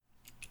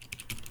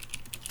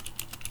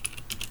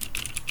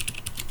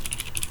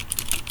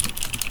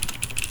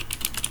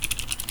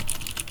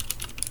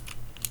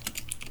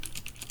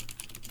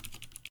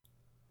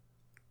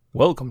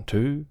Welcome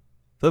to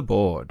The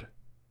Board,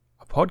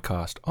 a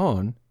podcast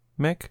on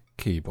mech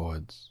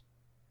keyboards,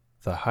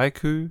 the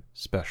Haiku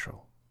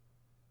Special.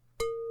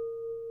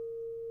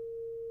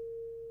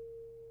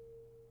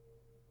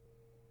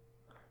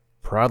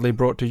 Proudly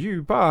brought to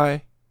you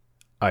by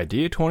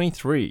Idea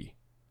 23,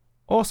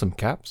 awesome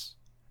caps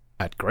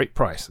at great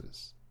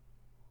prices,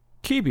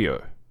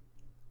 Kibio,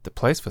 the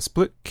place for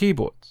split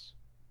keyboards,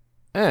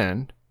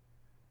 and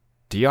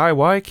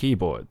DIY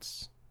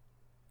keyboards.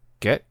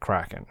 Get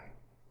cracking.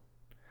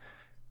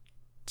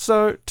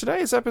 So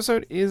today's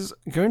episode is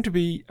going to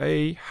be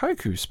a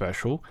haiku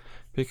special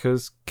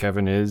because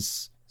Kevin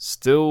is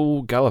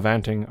still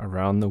gallivanting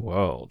around the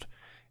world.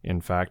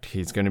 In fact,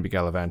 he's going to be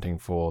gallivanting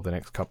for the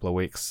next couple of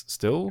weeks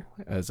still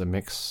as a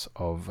mix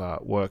of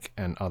work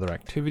and other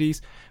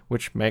activities,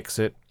 which makes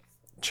it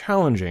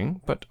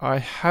challenging, but I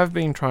have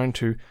been trying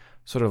to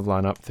sort of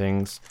line up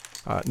things.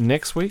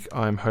 Next week,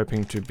 I'm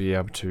hoping to be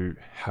able to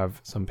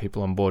have some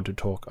people on board to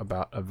talk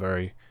about a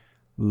very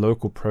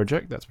local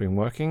project that's been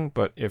working,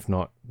 but if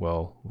not,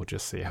 well, we'll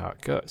just see how it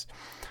goes.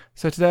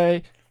 So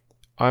today,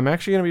 I'm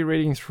actually going to be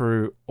reading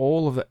through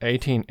all of the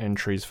 18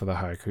 entries for the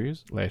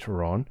haikus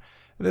later on.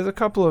 There's a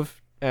couple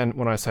of, and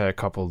when I say a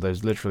couple,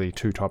 there's literally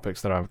two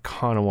topics that I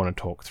kind of want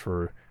to talk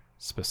through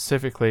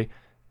specifically,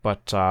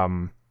 but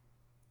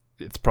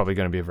it's probably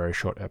going to be a very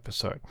short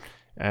episode.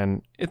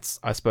 And it's,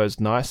 I suppose,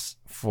 nice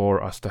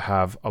for us to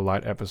have a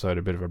light episode,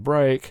 a bit of a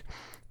break,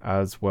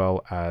 as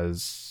well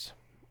as,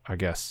 I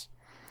guess,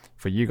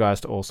 for you guys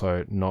to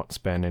also not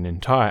spend an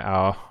entire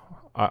hour.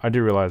 I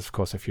do realize, of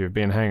course, if you've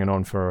been hanging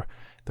on for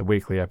the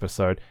weekly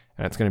episode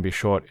and it's going to be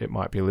short, it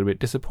might be a little bit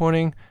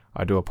disappointing.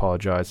 I do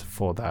apologize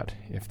for that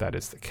if that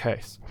is the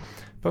case.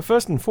 But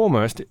first and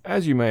foremost,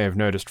 as you may have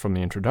noticed from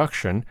the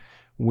introduction,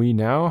 we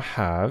now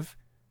have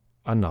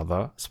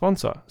another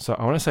sponsor. So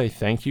I want to say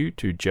thank you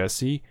to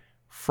Jesse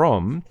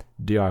from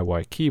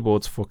DIY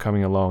Keyboards for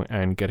coming along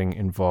and getting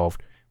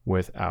involved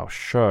with our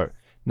show.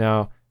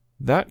 Now,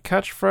 that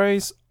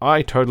catchphrase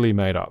I totally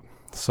made up.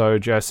 So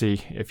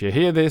Jesse, if you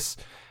hear this,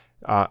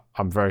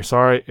 I'm very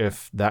sorry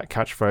if that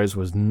catchphrase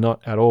was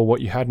not at all what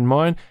you had in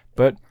mind,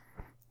 but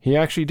he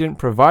actually didn't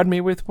provide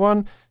me with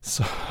one,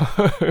 so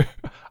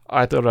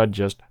I thought I'd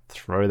just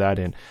throw that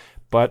in.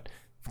 But,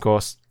 of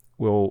course,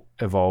 we'll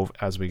evolve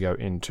as we go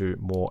into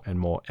more and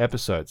more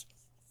episodes.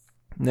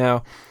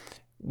 Now,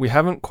 we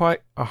haven't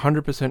quite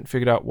 100%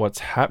 figured out what's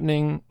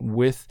happening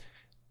with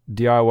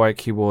DIY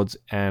Keyboards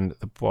and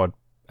the Board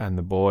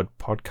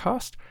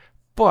podcast,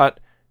 but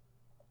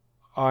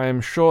I am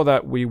sure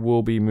that we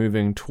will be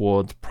moving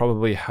towards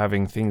probably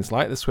having things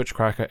like the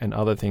Switchcracker and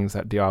other things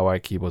that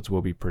DIY Keyboards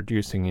will be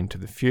producing into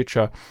the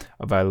future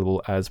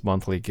available as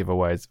monthly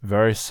giveaways,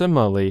 very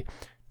similarly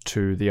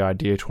to the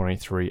Idea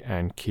 23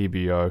 and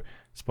Kibio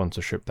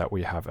sponsorship that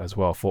we have as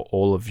well for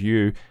all of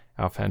you,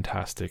 our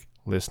fantastic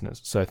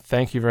listeners. So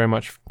thank you very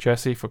much,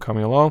 Jesse, for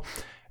coming along.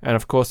 And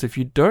of course, if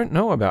you don't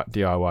know about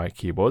DIY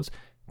Keyboards,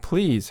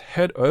 please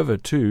head over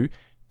to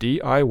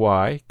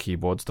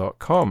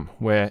DIYkeyboards.com,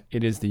 where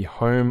it is the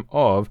home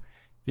of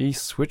the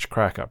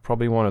Switchcracker,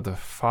 probably one of the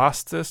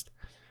fastest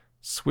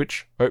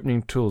switch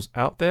opening tools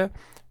out there.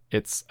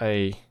 It's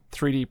a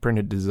 3D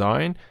printed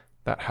design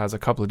that has a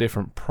couple of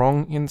different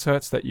prong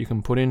inserts that you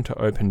can put in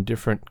to open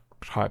different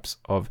types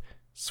of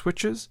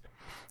switches.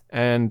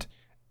 And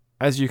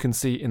as you can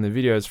see in the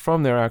videos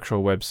from their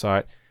actual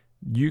website,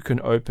 you can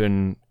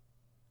open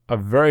a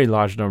very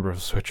large number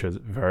of switches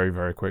very,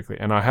 very quickly.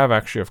 And I have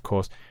actually, of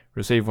course,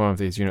 received one of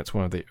these units,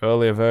 one of the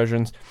earlier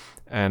versions,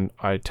 and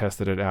I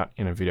tested it out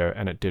in a video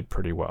and it did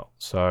pretty well.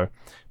 So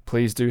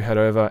please do head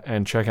over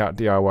and check out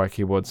DIY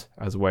Keyboards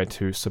as a way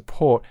to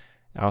support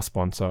our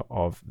sponsor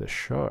of the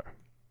show.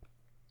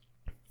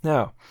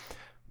 Now,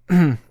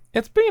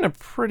 it's been a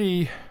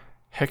pretty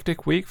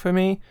hectic week for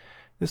me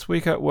this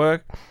week at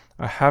work.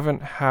 I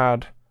haven't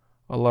had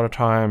a lot of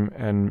time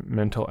and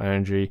mental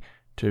energy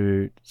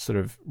to sort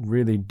of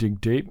really dig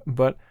deep,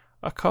 but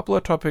a couple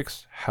of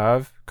topics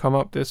have come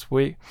up this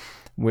week,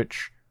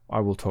 which I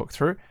will talk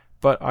through,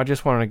 but I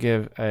just wanted to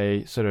give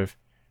a sort of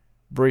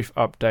brief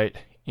update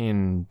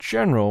in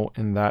general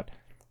in that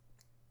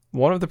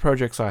one of the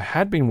projects I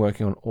had been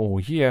working on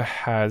all year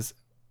has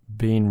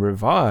been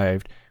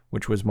revived,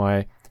 which was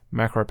my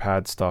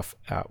MacroPad stuff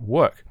at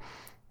work.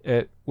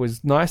 It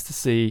was nice to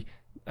see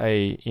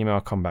a email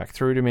come back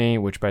through to me,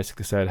 which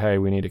basically said, hey,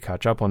 we need to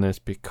catch up on this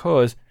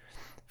because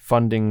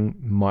funding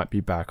might be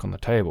back on the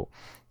table.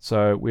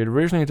 So we had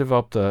originally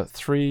developed a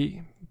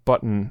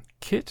 3-button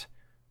kit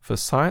for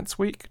Science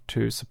Week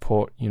to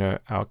support,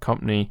 our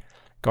company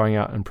going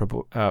out and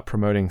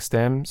promoting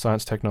STEM,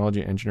 science,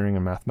 technology, engineering,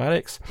 and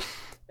mathematics.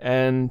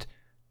 And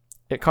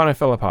it kind of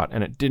fell apart,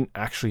 and it didn't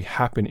actually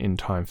happen in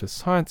time for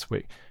Science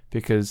Week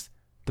because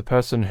the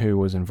person who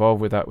was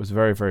involved with that was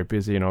very, very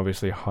busy, and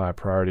obviously higher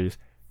priorities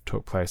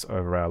took place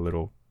over our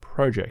little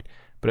project.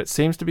 But it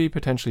seems to be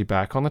potentially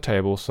back on the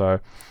table,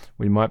 so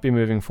we might be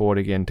moving forward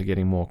again to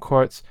getting more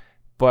quotes.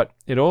 But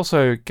it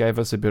also gave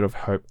us a bit of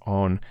hope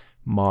on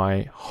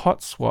my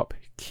hot swap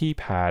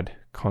keypad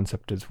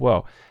concept as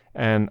well.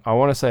 And I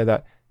want to say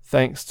that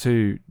thanks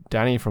to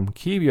Danny from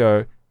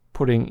Kibio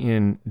putting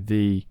in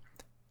the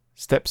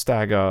Step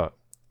Stagger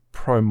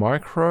Pro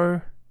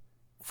Micro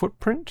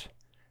footprint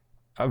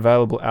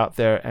available out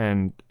there,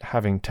 and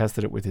having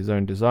tested it with his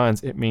own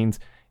designs, it means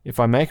if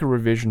I make a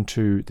revision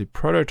to the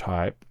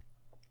prototype,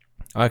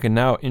 I can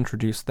now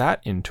introduce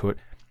that into it,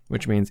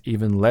 which means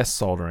even less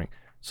soldering.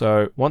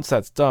 So once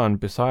that's done,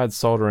 besides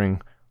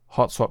soldering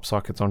hot swap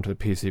sockets onto the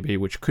PCB,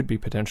 which could be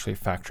potentially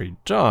factory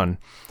done,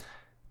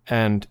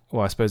 and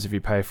well, I suppose if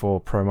you pay for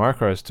Pro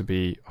Micros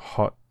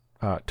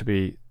to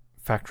be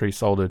factory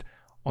soldered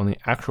on the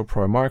actual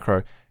Pro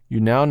Micro, you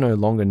now no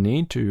longer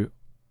need to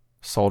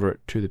solder it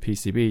to the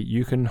PCB.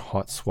 You can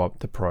hot swap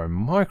the Pro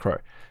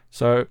Micro.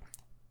 So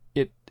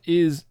it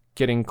is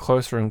getting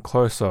closer and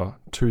closer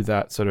to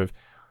that sort of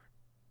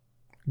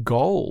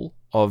goal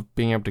of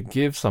being able to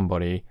give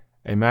somebody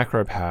a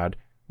macro pad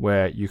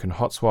where you can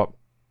hot swap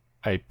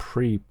a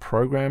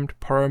pre-programmed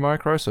Pro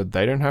Micro, so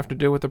they don't have to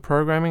deal with the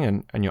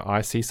programming, and your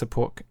IC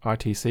support,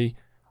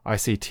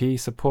 ICT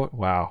support.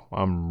 Wow,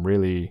 I'm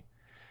really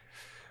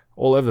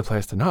all over the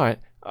place tonight.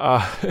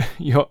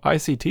 Your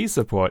ICT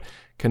support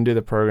can do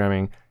the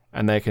programming,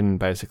 and they can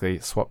basically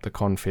swap the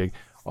config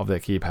of their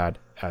keypad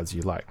as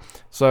you like.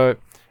 So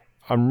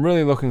I'm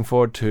really looking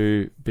forward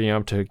to being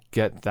able to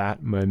get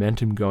that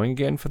momentum going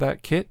again for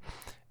that kit.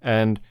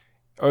 And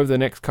over the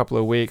next couple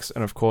of weeks,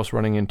 and of course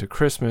running into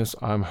Christmas,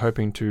 I'm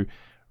hoping to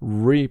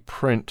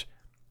reprint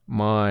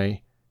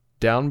my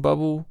down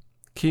bubble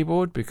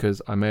keyboard,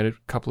 because I made a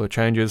couple of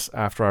changes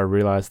after I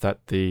realized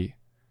that the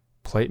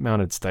plate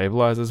mounted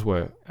stabilizers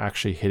were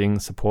actually hitting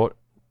support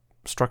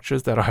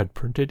structures that I had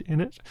printed in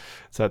it.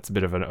 So that's a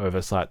bit of an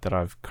oversight that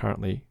I've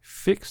currently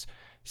fixed.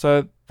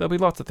 So there'll be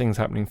lots of things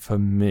happening for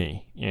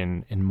me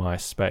in my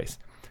space.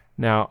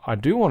 Now, I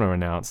do want to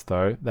announce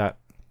though that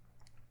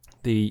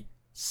the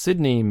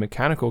Sydney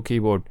Mechanical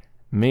Keyboard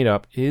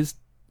meetup is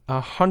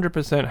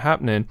 100%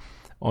 happening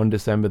on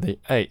December the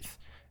 8th,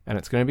 and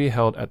it's going to be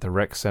held at the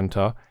Rec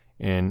Centre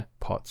in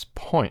Potts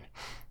Point.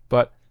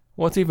 But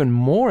what's even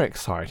more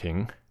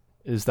exciting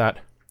is that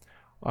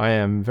I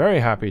am very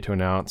happy to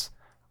announce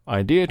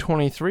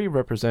Idea23,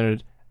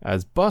 represented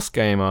as Bus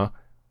Gamer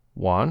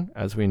 1,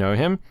 as we know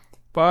him,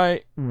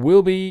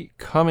 will be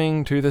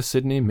coming to the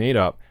Sydney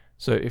meetup.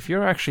 So if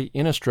you're actually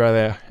in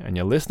Australia and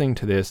you're listening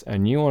to this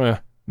and you want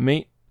to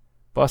meet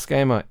Bus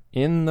Gamer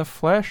in the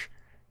flesh,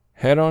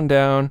 head on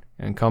down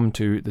and come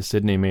to the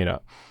Sydney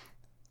meetup.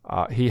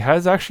 He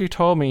has actually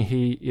told me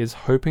he is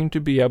hoping to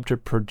be able to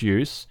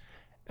produce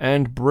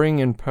and bring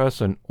in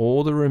person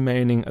all the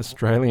remaining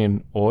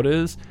Australian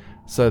orders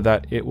so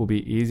that it will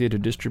be easier to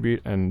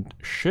distribute and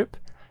ship.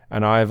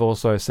 And I've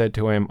also said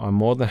to him I'm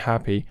more than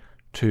happy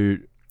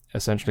to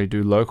essentially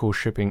do local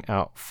shipping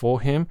out for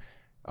him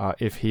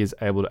if he is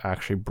able to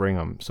actually bring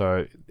them,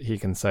 so he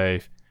can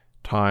save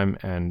time,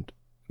 and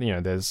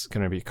there's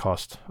going to be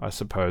cost, I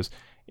suppose,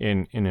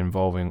 in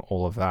involving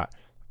all of that.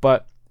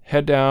 But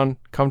head down,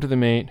 come to the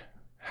meet,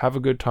 have a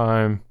good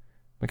time,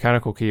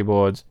 mechanical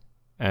keyboards,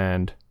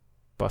 and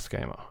Bus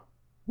Gamer.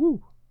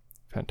 Woo!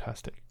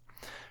 Fantastic.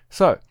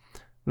 So,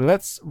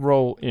 let's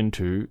roll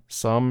into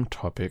some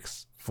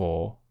topics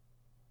for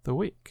the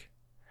week.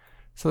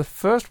 So the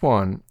first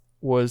one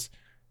was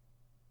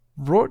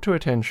brought to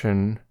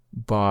attention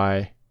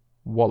by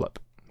Wallop,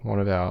 one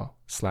of our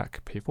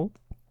Slack people.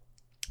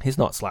 He's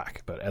not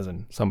Slack, but as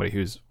in somebody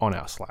who's on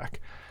our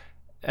Slack.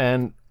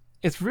 And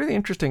it's really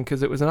interesting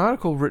because it was an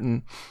article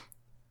written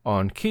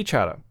on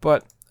KeyChatter,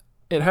 but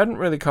it hadn't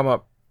really come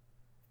up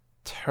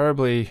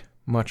terribly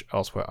much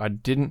elsewhere. I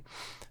didn't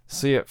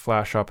see it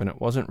flash up, and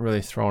it wasn't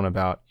really thrown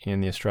about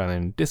in the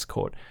Australian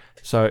Discord.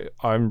 So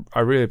I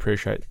really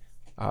appreciate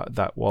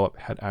that Wallop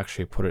had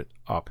actually put it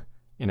up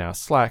in our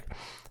Slack.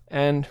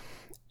 And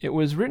it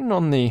was written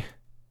on the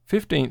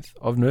 15th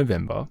of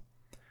November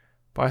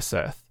by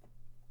Seth.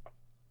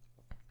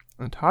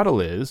 The title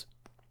is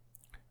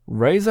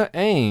Razer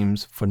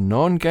Aims for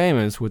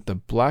Non-Gamers with the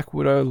Black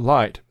Widow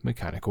Lite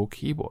Mechanical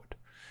Keyboard.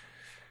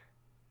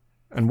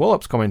 And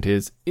Wallop's comment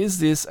is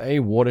this a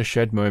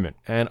watershed moment?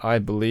 And I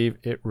believe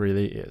it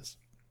really is.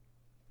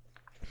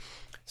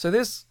 So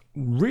this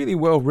really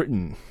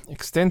well-written,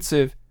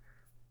 extensive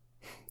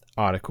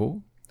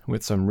article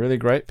with some really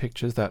great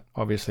pictures that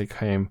obviously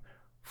came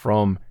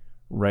from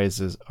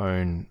Razer's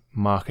own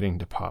marketing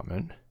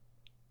department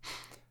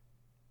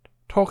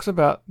talks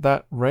about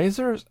that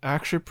Razer has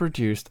actually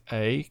produced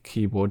a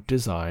keyboard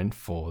designed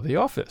for the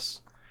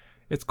office.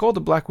 It's called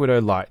the Black Widow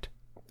Lite,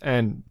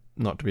 and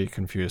not to be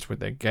confused with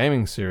their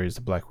gaming series,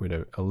 the Black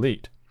Widow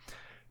Elite.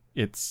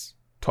 It's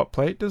top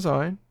plate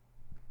design,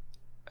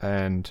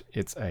 and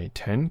it's a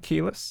 10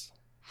 keyless.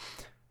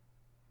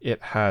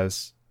 It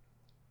has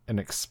an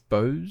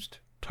exposed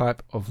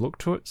type of look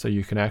to it, so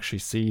you can actually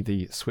see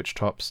the switch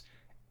tops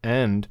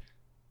and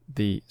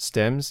the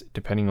stems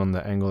depending on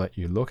the angle that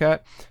you look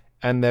at.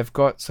 And they've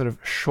got sort of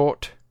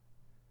short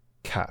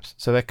caps,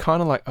 so they're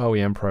kind of like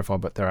OEM profile,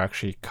 but they're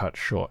actually cut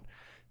short.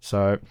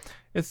 So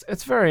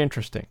it's very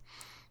interesting.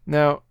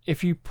 Now,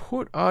 if you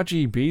put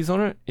RGBs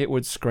on it, it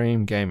would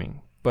scream gaming,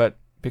 but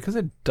because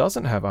it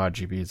doesn't have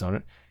RGBs on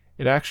it,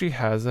 it actually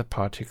has a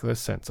particular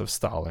sense of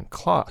style and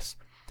class.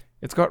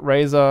 It's got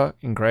Razer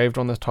engraved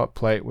on the top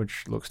plate,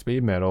 which looks to be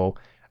metal,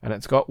 and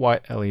it's got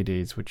white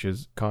LEDs, which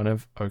is kind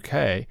of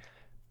okay,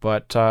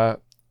 but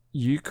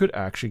you could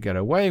actually get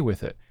away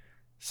with it.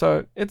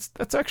 So it's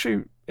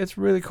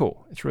really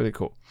cool. It's really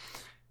cool.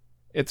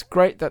 It's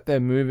great that they're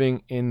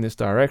moving in this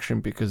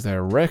direction because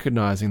they're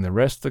recognizing the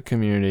rest of the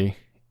community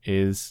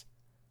is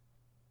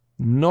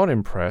not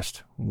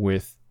impressed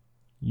with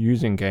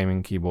using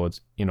gaming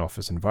keyboards in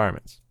office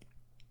environments.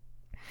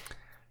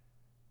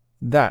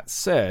 That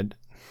said,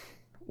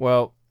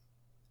 well,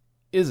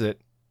 is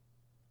it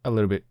a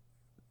little bit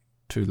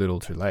too little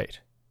too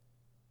late?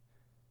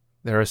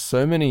 There are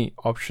so many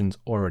options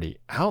already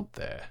out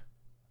there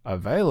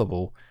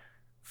available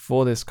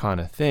for this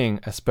kind of thing,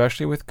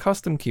 especially with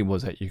custom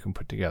keyboards that you can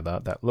put together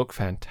that look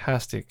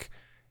fantastic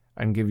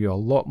and give you a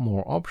lot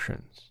more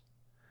options.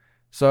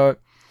 So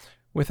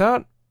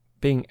without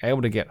being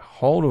able to get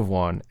hold of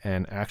one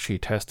and actually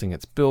testing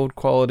its build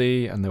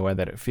quality and the way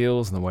that it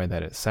feels and the way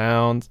that it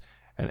sounds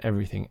and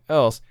everything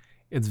else,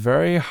 it's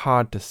very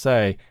hard to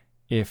say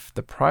if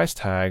the price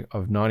tag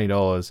of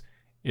 $90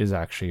 is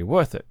actually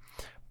worth it.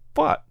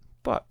 But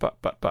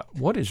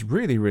what is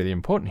really, really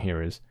important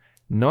here is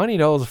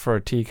 $90 for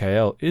a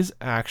TKL is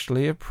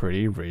actually a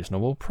pretty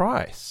reasonable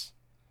price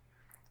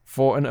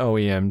for an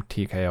OEM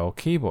TKL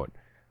keyboard.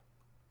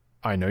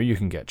 I know you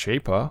can get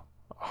cheaper,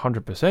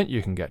 100%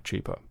 you can get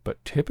cheaper,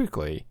 but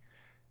typically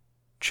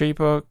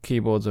cheaper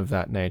keyboards of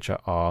that nature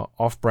are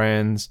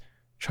off-brands,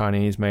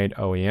 Chinese-made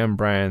OEM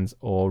brands,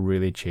 or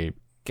really cheap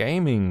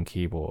gaming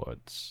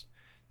keyboards.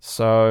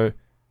 So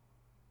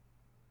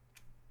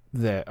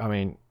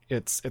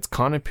it's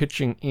kind of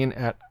pitching in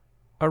at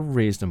a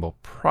reasonable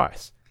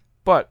price.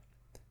 But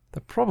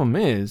the problem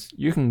is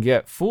you can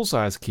get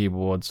full-size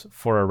keyboards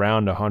for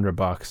around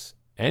 $100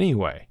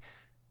 anyway.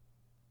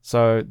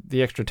 So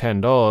the extra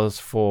 $10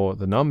 for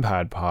the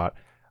numpad part,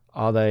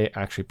 are they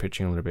actually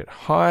pitching a little bit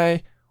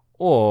high,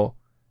 or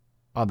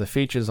are the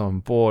features on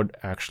board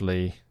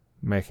actually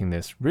making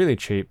this really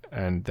cheap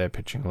and they're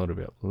pitching a little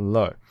bit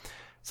low?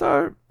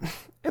 So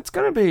it's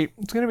going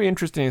to be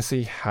interesting to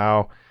see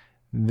how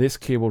this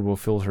keyboard will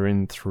filter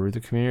in through the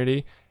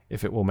community,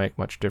 if it will make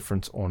much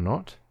difference or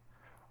not.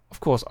 Of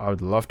course, I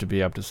would love to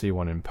be able to see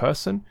one in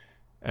person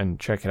and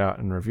check it out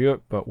and review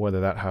it, but whether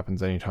that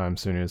happens anytime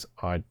soon is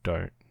I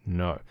don't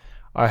know.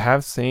 I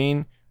have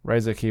seen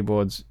Razer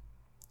keyboards,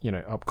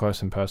 up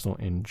close and personal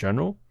in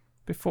general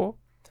before.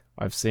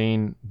 I've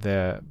seen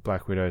their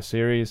Black Widow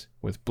series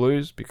with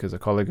blues because a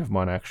colleague of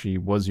mine actually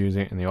was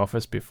using it in the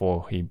office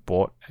before he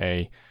bought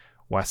a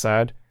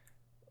WASAD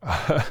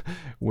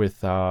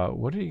with,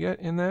 what did he get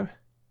in there?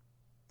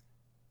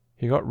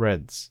 He got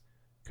reds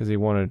because he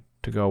wanted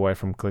to go away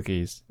from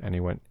clickies and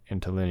he went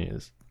into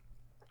linears.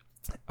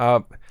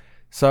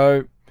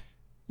 So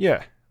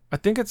yeah, I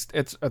think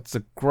it's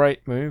a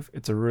great move.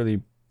 It's a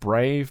really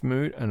brave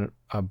move and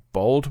a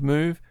bold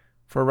move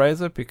for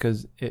Razer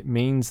because it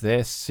means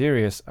they're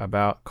serious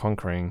about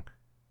conquering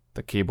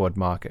the keyboard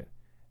market.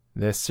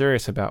 They're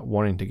serious about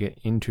wanting to get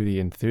into the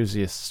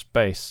enthusiast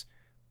space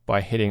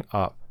by hitting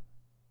up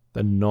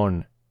the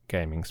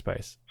non-gaming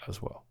space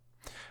as well.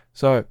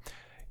 So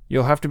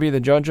you'll have to be the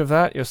judge of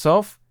that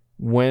yourself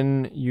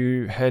when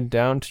you head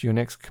down to your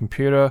next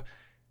computer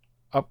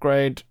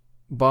upgrade,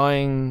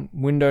 buying,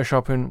 window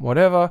shopping,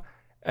 whatever,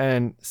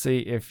 and see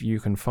if you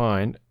can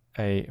find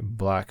a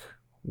Black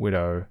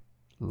Widow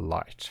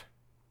Lite.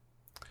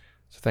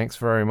 So thanks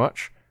very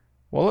much,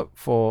 Wallet,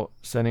 for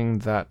sending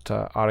that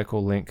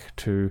article link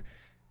to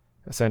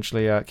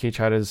essentially Key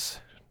Chatter's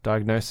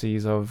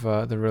diagnoses of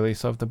the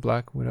release of the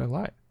Black Widow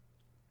Lite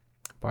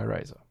by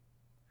Razer.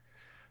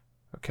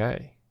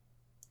 Okay.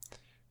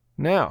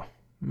 Now,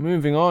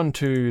 moving on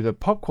to the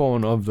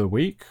popcorn of the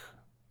week.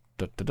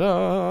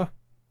 Da-da-da.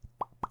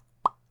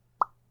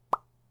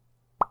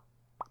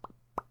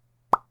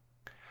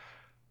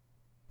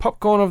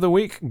 Popcorn of the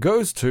week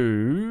goes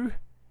to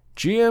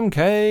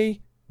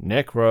GMK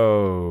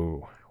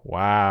Necro.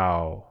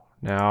 Wow.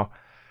 Now,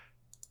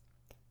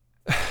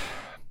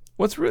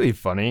 what's really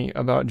funny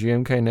about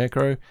GMK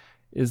Necro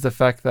is the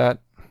fact that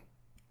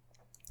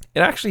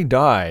it actually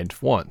died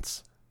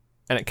once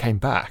and it came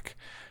back.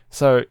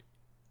 So,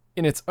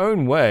 in its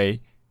own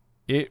way,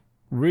 it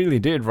really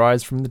did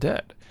rise from the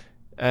dead.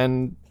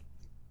 And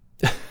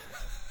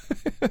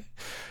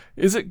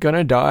is it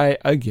gonna die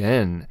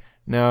again?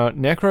 Now,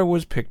 Necro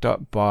was picked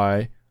up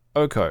by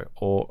Oko,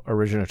 or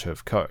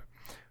Originative Co.,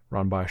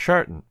 run by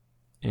Sheraton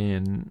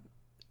in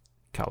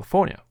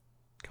California,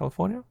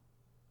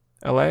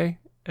 LA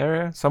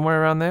area,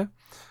 somewhere around there,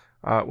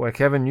 where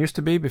Kevin used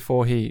to be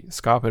before he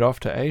scarpered off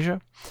to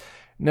Asia.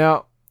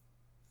 Now,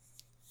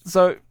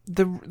 so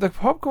the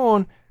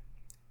popcorn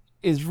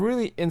is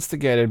really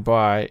instigated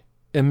by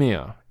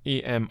EMIR,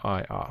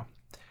 E-M-I-R.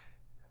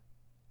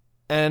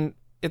 And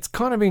it's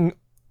kind of been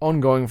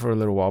ongoing for a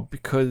little while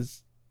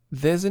because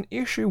there's an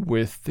issue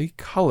with the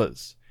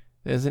colors.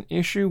 There's an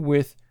issue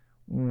with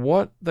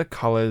what the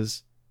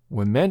colors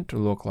were meant to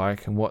look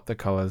like and what the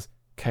colors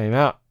came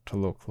out to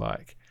look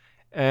like.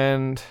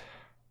 And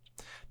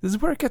this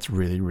is where it gets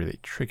really, really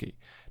tricky.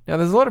 Now,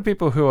 there's a lot of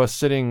people who are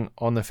sitting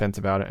on the fence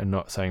about it and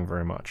not saying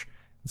very much.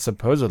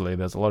 Supposedly,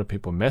 there's a lot of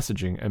people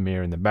messaging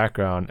Amir in the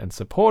background and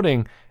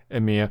supporting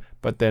Amir,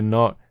 but they're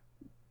not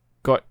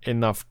got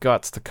enough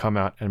guts to come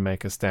out and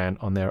make a stand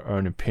on their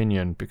own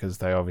opinion because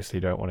they obviously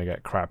don't want to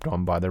get crapped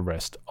on by the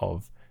rest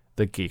of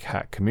the geek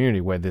hack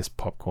community where this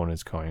popcorn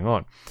is going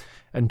on.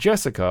 And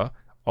Jessica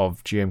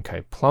of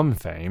GMK Plum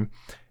fame,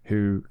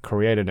 who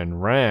created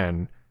and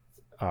ran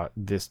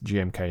this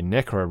GMK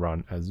Necro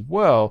run as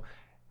well,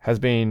 has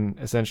been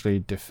essentially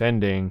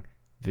defending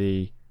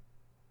the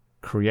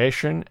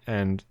creation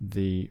and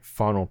the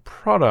final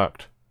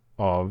product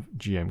of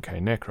GMK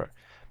Necro.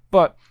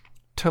 But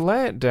to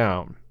lay it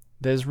down,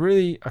 there's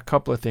really a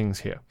couple of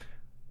things here.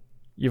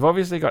 You've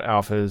obviously got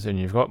alphas and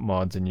you've got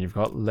mods and you've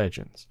got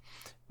legends,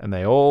 and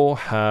they all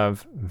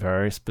have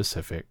very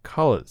specific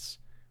colors,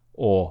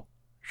 or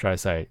should I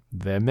say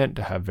they're meant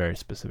to have very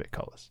specific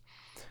colors.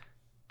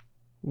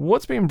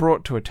 What's been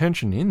brought to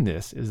attention in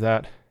this is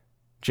that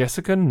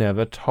Jessica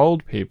never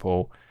told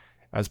people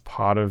as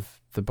part of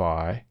the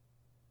buy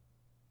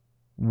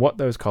what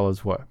those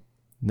colors were.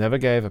 Never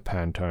gave a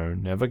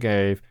Pantone, never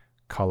gave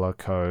color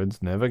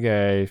codes, never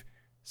gave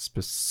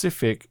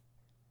specific,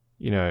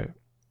 RGB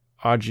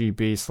 /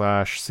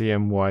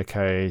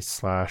 CMYK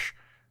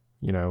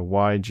 /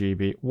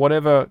 YGB,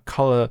 whatever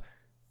color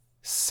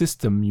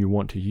system you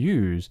want to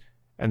use,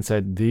 and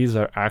said these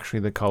are actually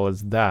the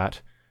colors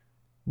that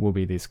will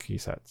be these key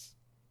sets.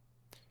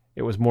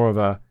 It was more of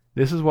a,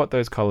 this is what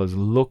those colors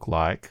look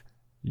like.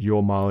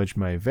 Your mileage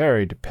may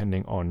vary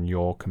depending on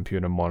your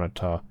computer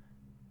monitor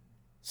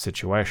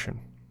situation.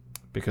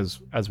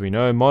 Because as we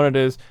know,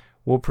 monitors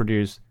will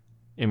produce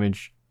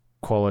image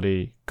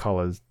quality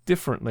colors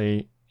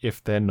differently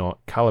if they're not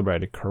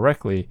calibrated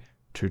correctly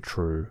to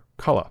true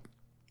color.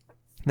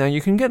 Now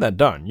you can get that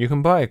done. You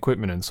can buy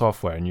equipment and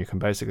software and you can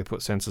basically put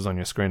sensors on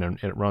your screen and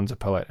it runs a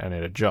palette and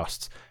it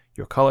adjusts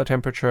your color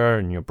temperature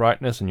and your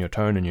brightness and your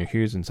tone and your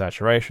hues and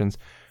saturations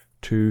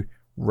to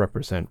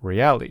represent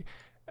reality.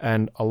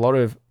 And a lot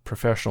of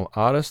professional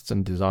artists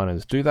and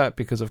designers do that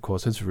because of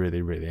course it's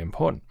really, really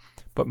important,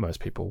 but most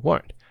people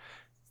won't.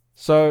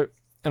 So,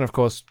 and of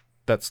course,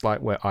 that's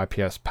like where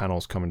IPS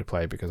panels come into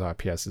play because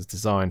IPS is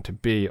designed to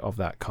be of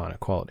that kind of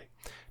quality.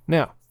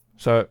 Now,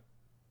 so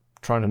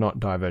trying to not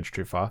diverge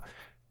too far,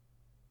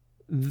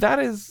 that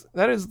is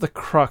the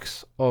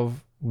crux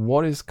of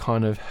what is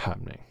kind of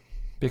happening.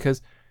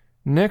 Because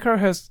Necro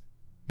has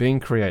been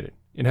created.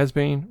 It has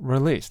been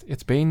released.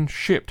 It's been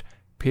shipped.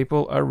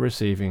 People are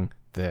receiving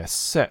their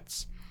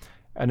sets.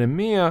 And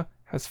Amir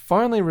has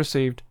finally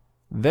received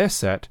their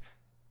set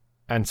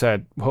and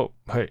said, well,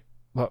 hey,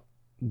 look,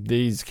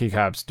 these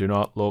keycaps do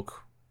not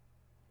look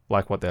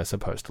like what they're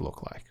supposed to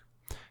look like.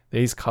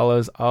 These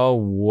colors are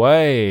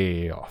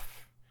way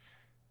off.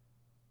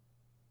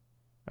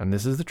 And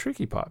this is the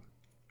tricky part.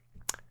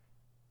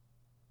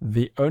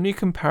 The only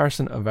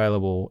comparison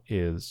available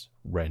is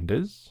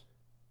renders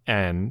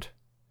and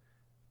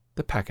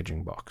the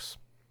packaging box.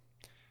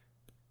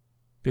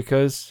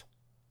 Because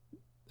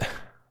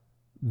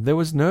there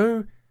was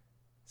no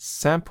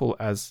sample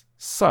as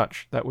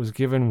such that was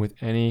given with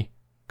any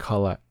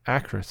color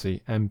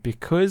accuracy, and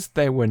because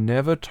they were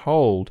never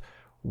told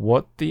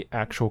what the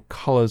actual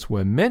colors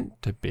were meant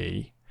to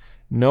be,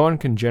 no one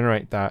can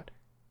generate that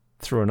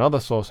through another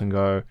source and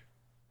go,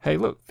 hey,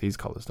 look, these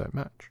colors don't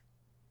match.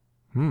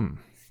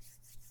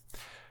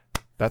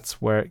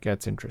 That's where it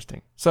gets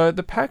interesting. So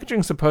the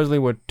packaging supposedly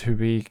were to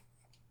be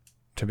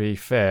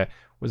fair,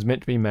 was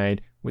meant to be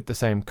made with the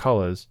same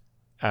colors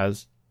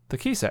as the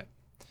key set.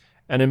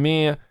 And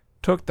Amir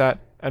took that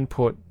and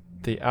put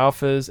the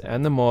alphas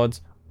and the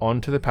mods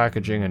onto the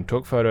packaging and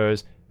took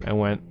photos and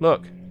went,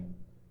 look,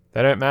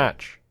 they don't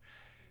match.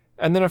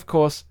 And then of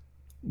course,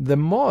 the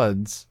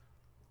mods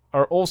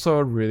are also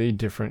a really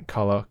different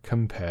color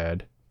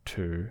compared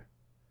to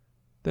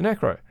the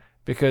Necro,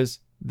 because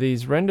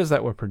these renders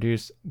that were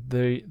produced,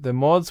 the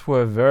mods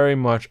were very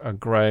much a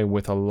gray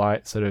with a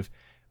light sort of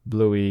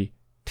bluey,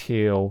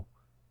 teal,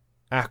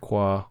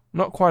 aqua,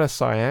 not quite a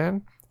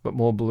cyan, but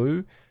more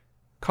blue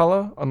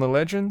color on the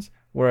legends,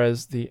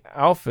 whereas the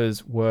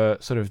alphas were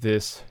sort of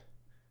this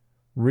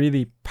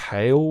really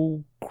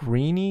pale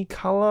greeny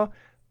color,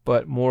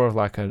 but more of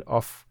like an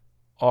off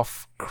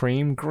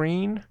cream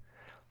green.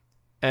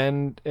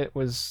 And it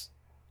was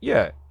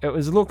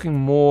looking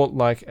more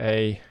like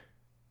a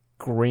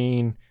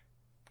green,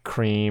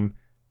 cream,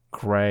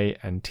 gray,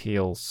 and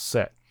teal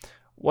set.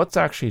 What's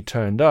actually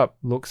turned up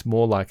looks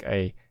more like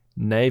a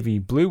navy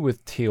blue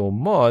with teal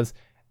mods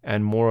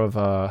and more of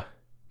a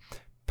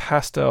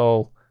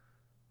pastel,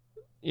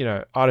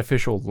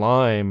 artificial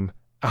lime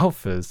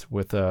alphas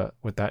with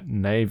that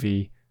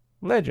navy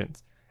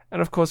legends.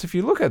 And of course, if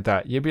you look at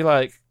that, you'd be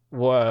like,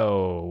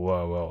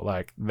 whoa,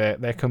 like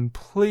they're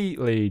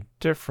completely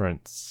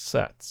different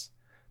sets.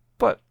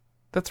 But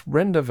that's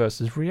render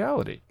versus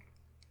reality.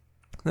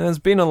 There's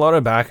been a lot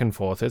of back and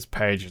forth. It's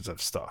pages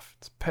of stuff.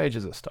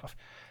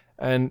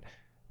 And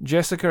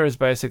Jessica has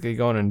basically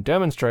gone and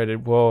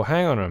demonstrated, well,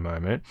 hang on a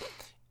moment.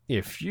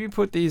 If you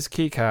put these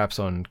keycaps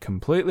on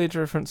completely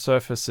different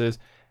surfaces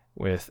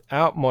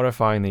without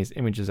modifying these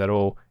images at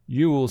all,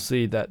 you will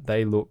see that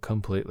they look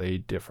completely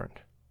different.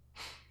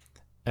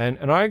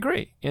 And I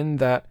agree in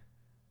that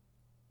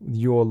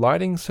your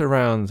lighting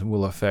surrounds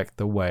will affect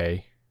the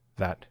way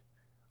that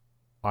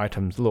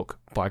items look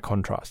by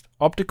contrast.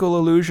 Optical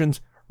illusions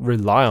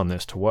rely on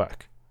this to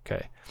work.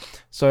 Okay,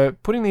 so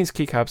putting these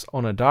keycaps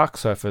on a dark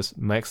surface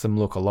makes them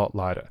look a lot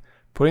lighter.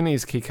 Putting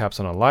these keycaps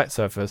on a light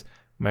surface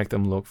make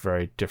them look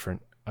very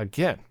different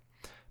again.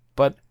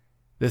 But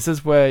this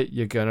is where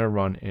you're going to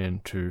run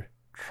into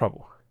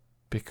trouble,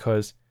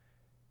 because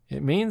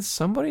it means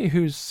somebody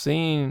who's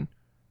seen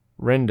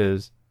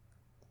renders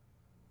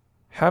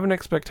have an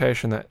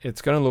expectation that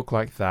it's going to look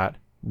like that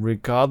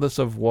regardless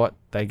of what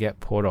they get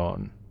put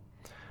on.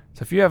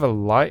 So if you have a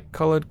light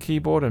colored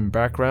keyboard and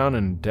background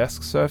and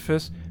desk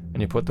surface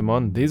and you put them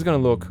on, these are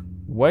going to look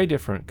way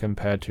different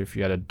compared to if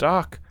you had a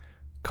dark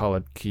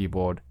colored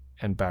keyboard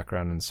and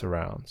background and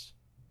surrounds.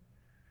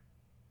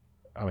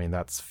 I mean,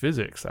 that's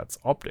physics, that's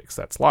optics,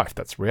 that's life,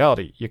 that's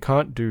reality. You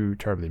can't do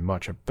terribly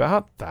much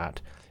about that,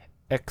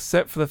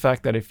 except for the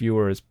fact that if you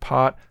were as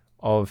part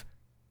of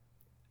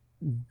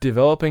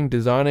developing,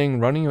 designing,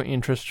 running your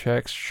interest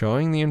checks,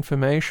 showing the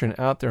information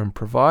out there and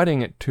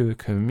providing it to the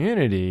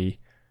community,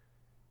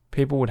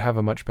 people would have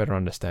a much better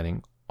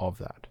understanding of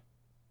that.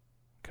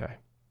 Okay.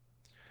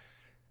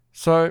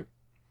 So,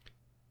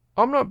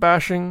 I'm not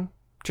bashing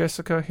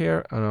Jessica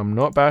here, and I'm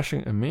not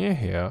bashing Amir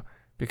here,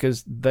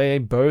 because they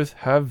both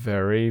have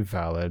very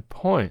valid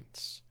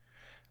points.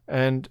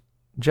 And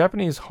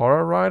Japanese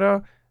horror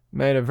writer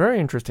made a very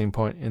interesting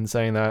point in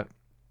saying that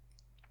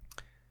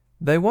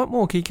they want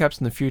more keycaps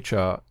in the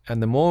future,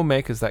 and the more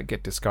makers that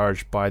get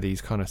discouraged by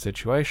these kind of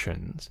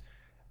situations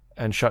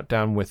and shut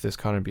down with this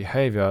kind of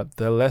behavior,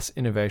 the less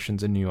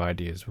innovations and new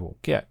ideas we'll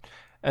get.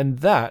 And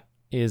that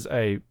is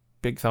a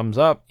big thumbs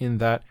up in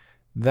that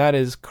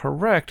is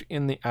correct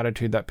in the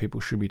attitude that people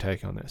should be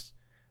taking on this.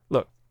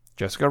 Look,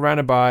 Jessica ran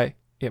it by.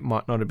 It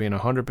might not have been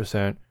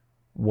 100%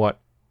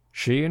 what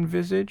she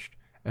envisaged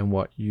and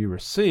what you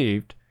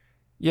received.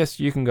 Yes,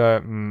 you can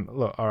go,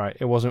 look, all right,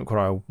 it wasn't what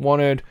I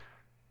wanted.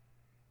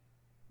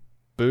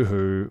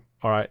 Boo-hoo.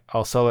 All right,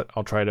 I'll sell it,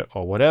 I'll trade it,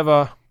 or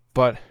whatever.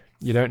 But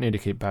you don't need to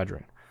keep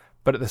badgering.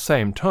 But at the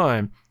same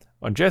time,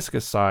 on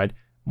Jessica's side,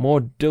 more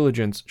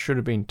diligence should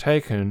have been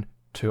taken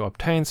to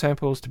obtain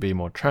samples, to be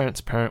more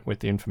transparent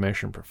with the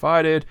information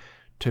provided,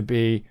 to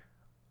be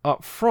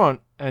upfront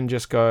and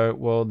just go,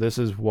 well, this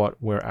is what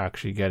we're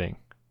actually getting.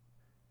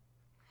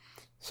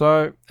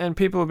 So, and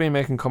people have been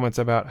making comments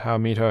about how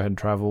Mito had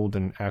traveled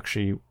and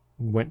actually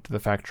went to the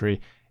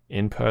factory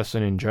in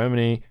person in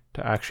Germany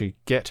to actually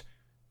get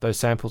those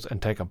samples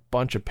and take a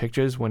bunch of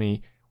pictures when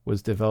he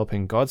was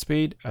developing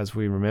Godspeed, as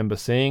we remember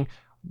seeing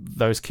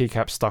those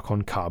keycaps stuck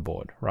on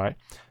cardboard, right?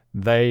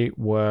 They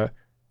were,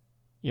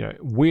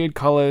 weird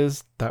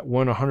colors that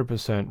weren't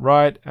 100%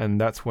 right, and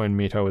that's when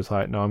Mito was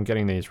like, no, I'm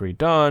getting these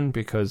redone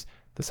because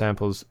the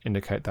samples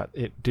indicate that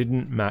it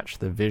didn't match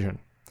the vision.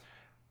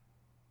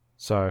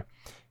 So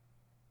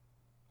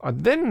I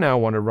then now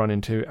want to run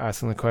into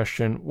asking the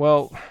question,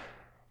 well,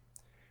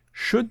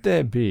 should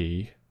there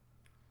be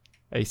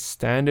a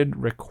standard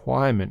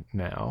requirement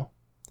now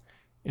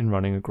in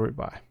running a group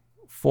buy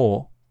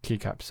for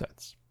keycap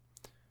sets?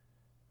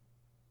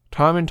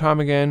 Time and time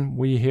again,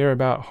 we hear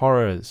about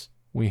horrors.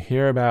 We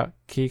hear about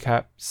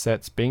keycap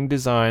sets being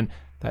designed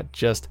that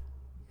just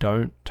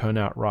don't turn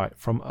out right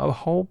from a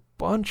whole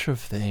bunch of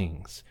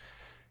things.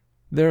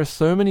 There are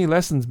so many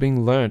lessons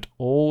being learnt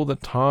all the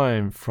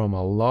time from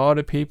a lot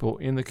of people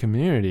in the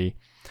community.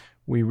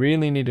 We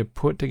really need to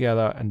put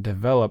together and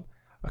develop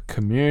a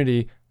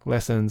community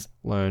lessons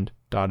learned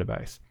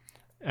database.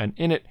 And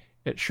in it,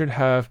 it should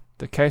have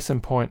the case in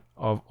point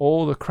of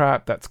all the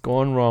crap that's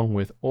gone wrong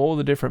with all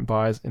the different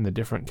buys in the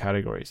different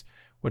categories.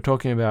 We're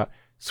talking about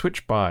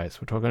switch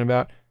buys. We're talking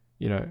about,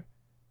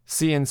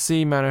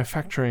 CNC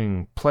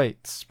manufacturing,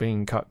 plates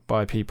being cut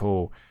by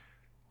people,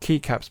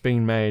 keycaps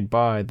being made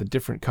by the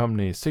different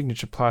companies,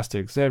 Signature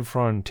Plastics, Z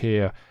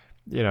Frontier,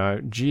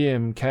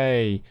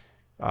 GMK,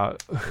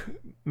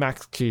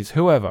 Max Keys,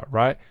 whoever,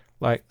 right?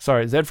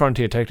 Z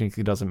Frontier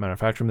technically doesn't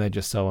manufacture them, they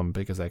just sell them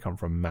because they come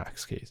from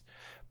Max Keys.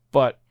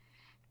 But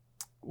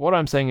what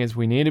I'm saying is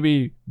we need to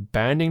be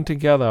banding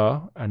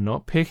together and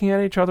not picking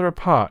at each other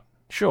apart.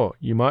 Sure,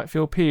 you might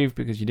feel peeved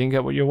because you didn't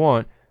get what you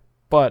want,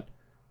 but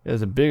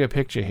there's a bigger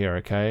picture here,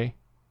 okay?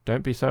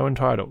 Don't be so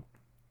entitled.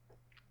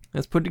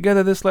 Let's put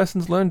together this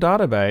lessons learned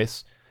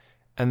database,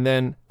 and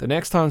then the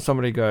next time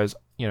somebody goes,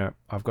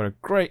 I've got a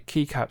great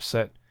keycap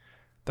set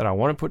that I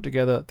want to put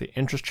together, the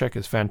interest check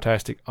is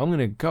fantastic, I'm going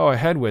to go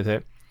ahead with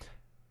it,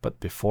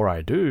 but before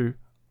I do,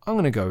 I'm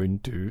going to go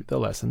and do the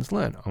lessons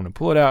learned. I'm going to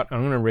pull it out,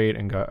 I'm going to read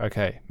and go,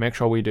 okay, make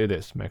sure we do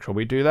this, make sure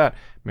we do that,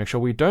 make sure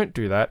we don't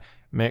do that,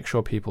 make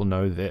sure people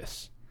know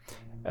this.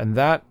 And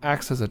that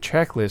acts as a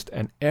checklist,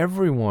 and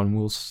everyone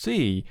will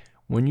see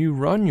when you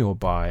run your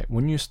buy,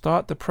 when you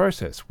start the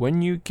process,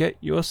 when you get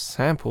your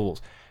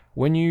samples,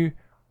 when you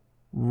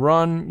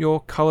run your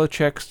color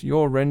checks,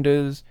 your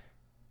renders,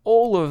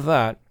 all of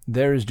that,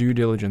 there is due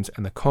diligence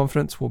and the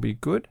confidence will be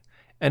good.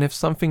 And if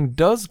something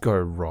does go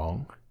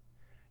wrong,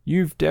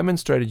 you've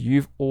demonstrated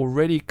you've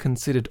already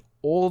considered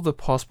all the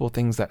possible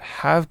things that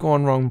have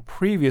gone wrong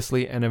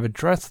previously and have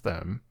addressed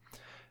them.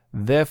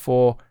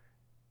 Therefore,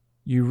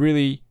 you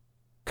really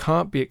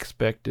can't be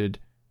expected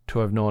to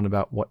have known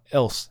about what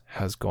else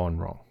has gone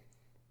wrong.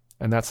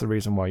 And that's the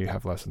reason why you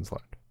have lessons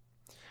learned.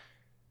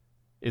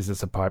 Is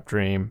this a pipe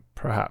dream?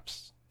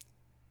 Perhaps.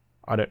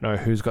 I don't know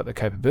who's got the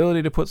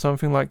capability to put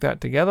something like that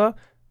together,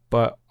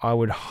 but I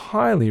would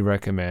highly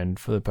recommend,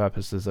 for the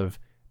purposes of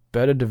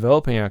better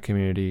developing our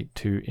community,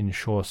 to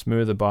ensure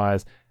smoother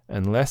buys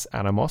and less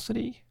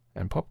animosity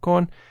and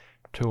popcorn,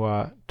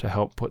 to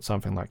help put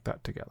something like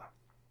that together.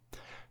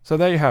 So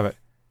there you have it.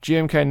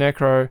 GMK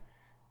Necro.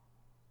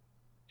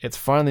 It's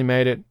finally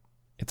made it.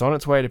 It's on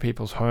its way to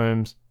people's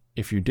homes.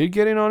 If you did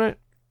get in on it,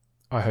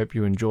 I hope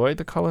you enjoyed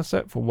the color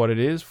set for what it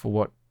is, for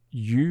what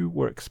you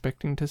were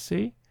expecting to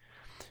see.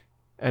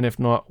 And if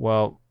not,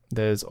 well,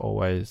 there's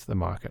always the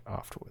market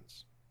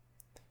afterwards.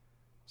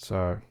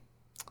 So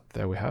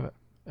there we have it.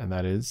 And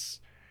that is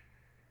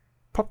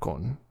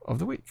Popcorn of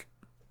the Week.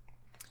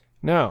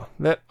 Now,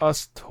 let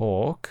us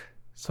talk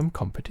some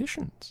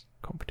competitions.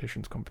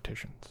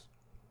 Competitions.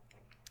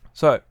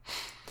 So,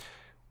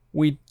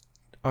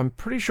 I'm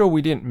pretty sure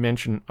we didn't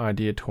mention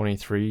Idea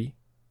 23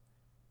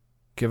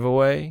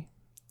 giveaway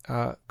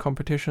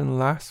competition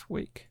last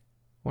week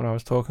when I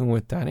was talking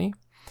with Danny.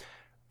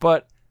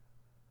 But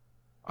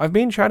I've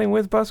been chatting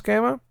with Bus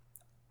Gamer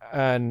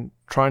and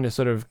trying to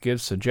sort of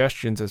give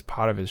suggestions as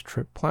part of his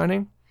trip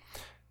planning.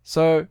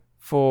 So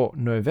for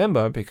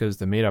November, because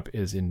the meetup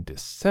is in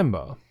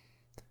December,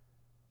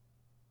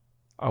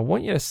 I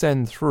want you to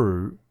send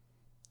through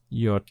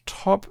your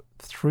top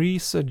 3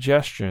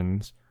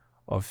 suggestions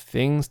of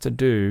things to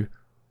do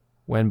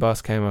when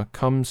Bus Gamer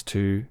comes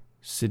to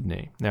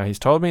Sydney. Now, he's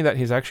told me that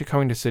he's actually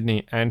coming to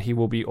Sydney and he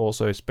will be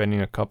also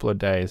spending a couple of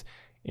days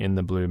in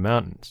the Blue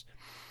Mountains.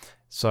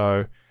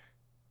 So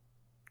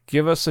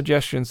give us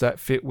suggestions that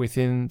fit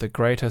within the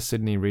greater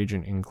Sydney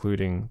region,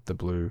 including the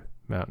Blue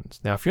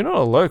Mountains. Now, if you're not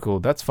a local,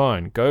 that's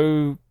fine.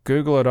 Go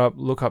Google it up,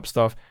 look up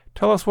stuff.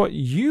 Tell us what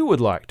you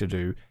would like to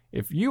do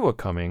if you were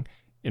coming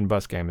in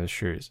Bus Gamer's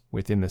shoes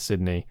within the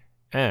Sydney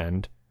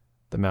and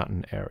the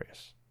mountain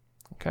areas.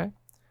 Okay?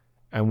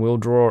 And we'll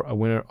draw a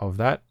winner of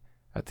that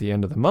at the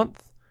end of the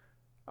month.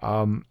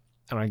 And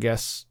I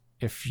guess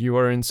if you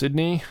are in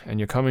Sydney and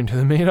you're coming to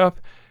the meetup,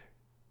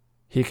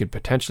 he could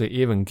potentially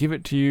even give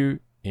it to you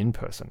in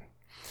person.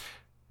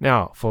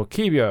 Now, for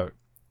Kibyo,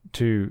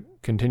 to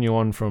continue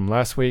on from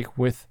last week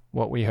with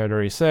what we had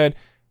already said,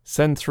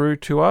 send through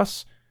to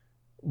us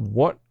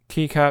what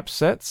keycap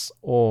sets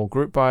or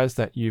group buys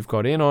that you've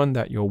got in on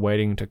that you're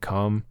waiting to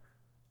come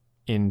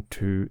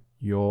into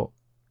your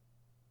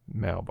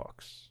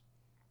mailbox.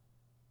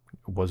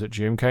 Was it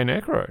GMK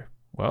Necro?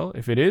 Well,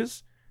 if it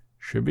is,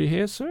 should be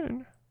here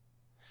soon.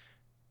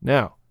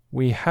 Now,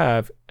 we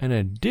have an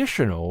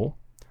additional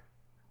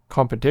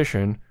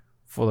competition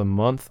for the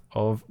month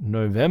of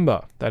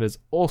November that has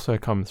also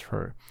come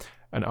through.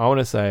 And I want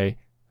to say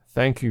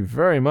thank you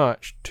very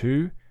much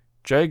to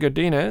Jay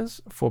Godinez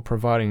for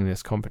providing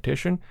this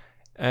competition.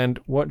 And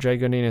what Jay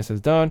Godinez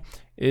has done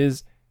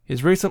is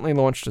he's recently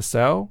launched a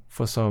sale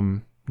for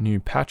some new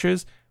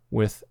patches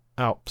with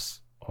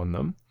Alps on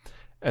them.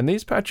 And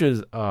these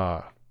patches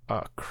are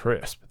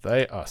crisp.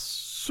 They are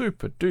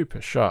super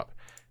duper sharp.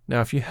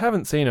 Now, if you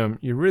haven't seen them,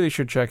 you really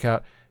should check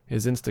out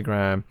his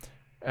Instagram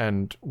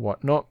and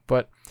whatnot.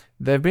 But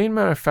they've been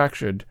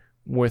manufactured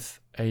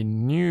with a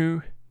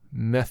new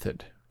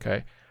method.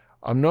 Okay,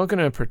 I'm not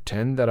going to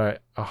pretend that I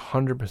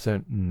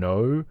 100%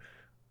 know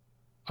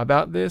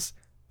about this,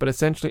 but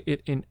essentially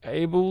it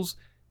enables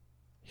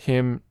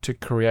him to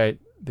create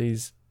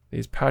these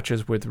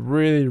patches with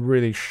really,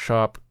 really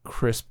sharp,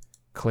 crisp,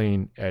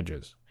 clean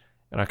edges.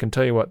 And I can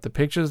tell you what, the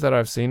pictures that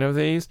I've seen of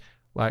these,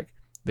 like,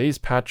 these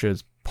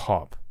patches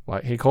pop.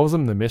 Like, he calls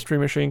them the Mystery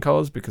Machine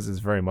colors because it's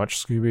very much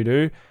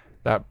Scooby-Doo.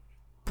 That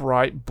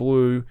bright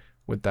blue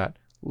with that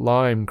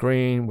lime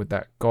green with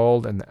that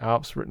gold and the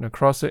Alps written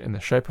across it in the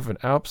shape of an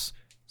Alps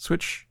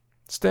switch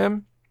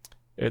stem.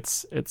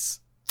 It's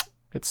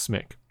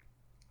smick.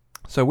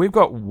 So we've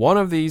got one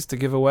of these to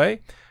give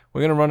away.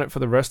 We're going to run it for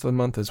the rest of the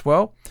month as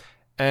well.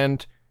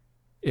 And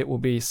it will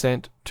be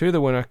sent to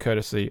the winner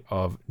courtesy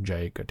of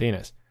Jay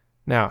Godinez.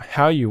 Now,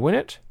 how you win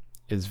it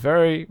is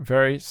very,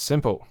 very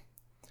simple.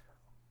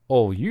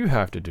 All you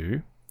have to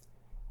do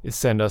is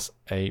send us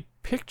a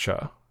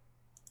picture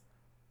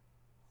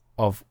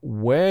of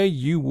where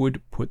you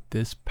would put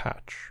this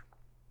patch.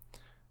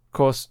 Of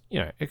course,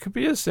 it could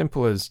be as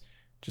simple as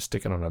just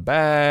stick it on a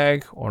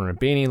bag or on a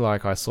beanie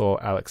like I saw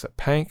Alex at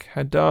Pank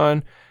had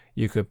done.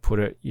 You could put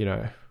it,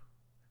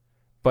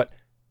 but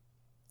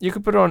you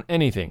could put it on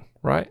anything,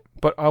 right?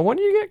 But I want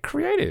you to get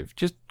creative.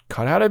 Just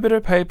cut out a bit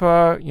of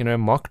paper,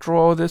 mock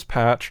draw this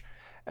patch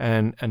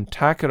and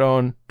tack it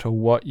on to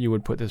what you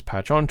would put this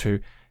patch onto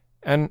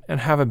and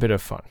have a bit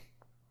of fun,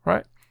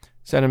 right?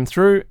 Send them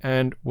through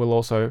and we'll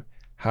also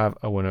have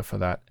a winner for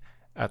that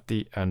at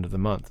the end of the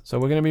month. So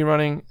we're going to be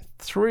running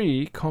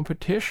 3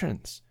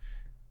 competitions.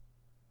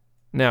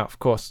 Now, of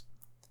course,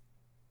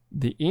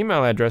 the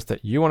email address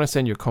that you want to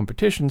send your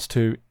competitions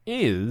to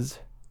is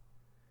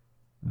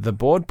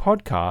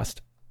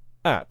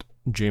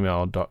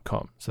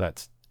theboardpodcast@gmail.com. So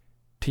that's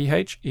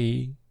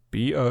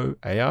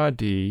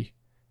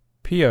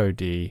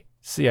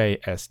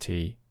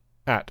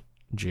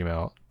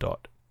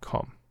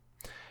theboardpodcast@gmail.com.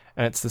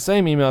 And it's the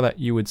same email that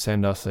you would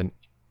send us an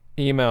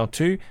email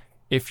to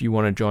if you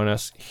want to join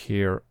us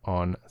here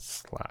on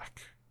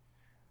Slack.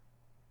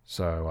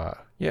 So,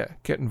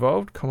 get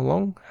involved, come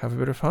along, have a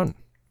bit of fun.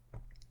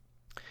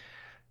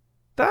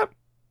 That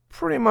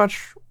pretty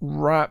much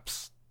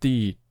wraps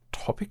the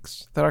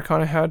topics that I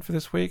kind of had for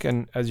this week.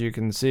 And as you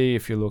can see,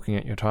 if you're looking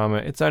at your timer,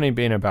 it's only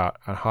been about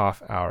a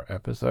half-hour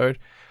episode.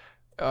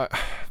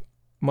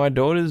 My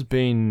daughter's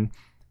been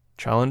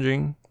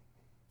challenging.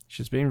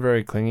 She's been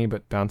very clingy,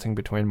 but bouncing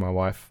between my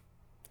wife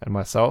and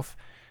myself.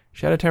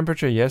 She had a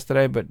temperature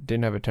yesterday, but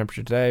didn't have a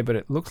temperature today, but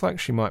it looks like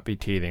she might be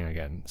teething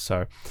again.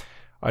 So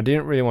I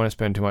didn't really want to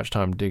spend too much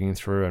time digging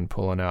through and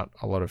pulling out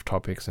a lot of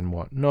topics and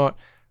whatnot.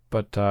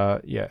 But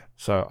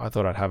so I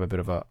thought I'd have a bit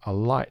of a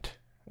light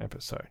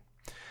episode.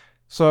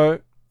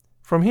 So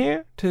from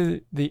here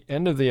to the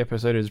end of the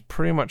episode is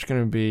pretty much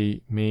going to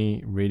be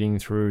me reading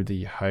through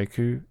the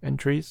haiku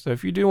entries. So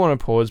if you do want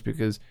to pause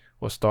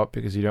or stop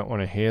because you don't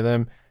want to hear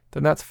them,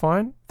 then that's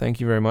fine. Thank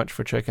you very much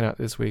for checking out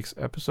this week's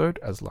episode,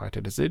 as light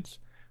as it is.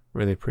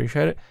 Really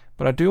appreciate it.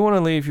 But I do want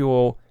to leave you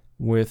all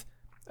with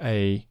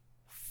a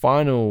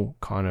final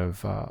kind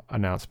of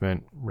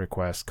announcement,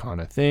 request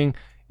kind of thing,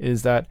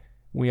 is that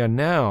we are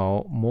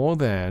now more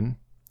than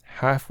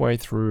halfway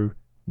through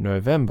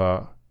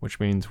November, which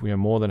means we are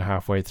more than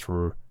halfway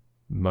through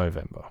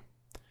Movember.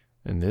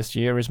 And this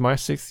year is my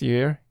 6th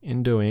year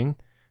in doing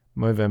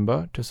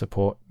Movember to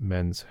support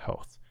men's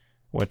health.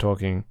 We're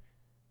talking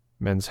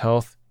men's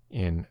health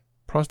in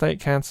prostate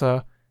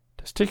cancer,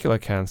 testicular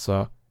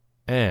cancer,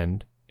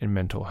 and in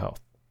mental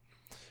health.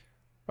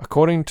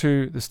 According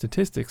to the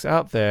statistics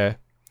out there,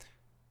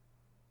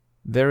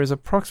 there is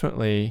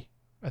approximately,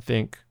 I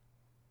think,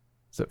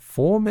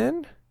 4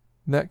 men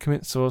that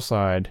commit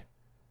suicide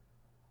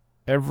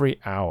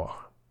every hour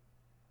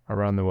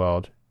around the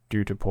world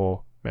due to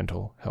poor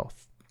mental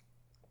health.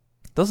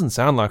 Doesn't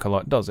sound like a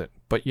lot, does it?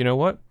 But you know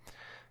what?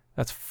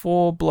 That's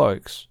 4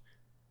 blokes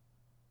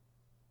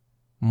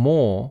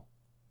more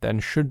than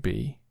should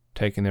be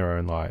taking their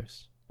own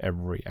lives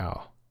every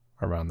hour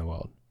around the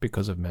world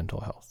because of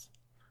mental health.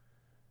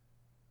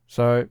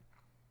 So,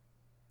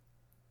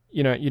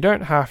 you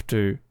don't have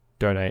to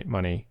donate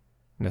money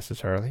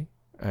necessarily,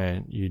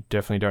 and you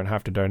definitely don't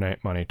have to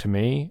donate money to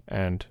me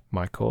and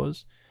my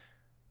cause.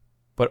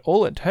 But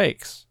all it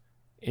takes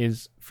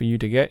is for you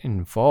to get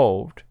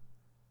involved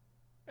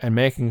and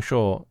making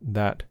sure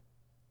that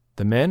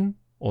the men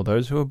or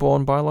those who are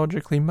born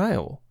biologically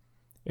male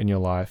in your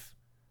life,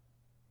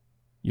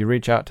 you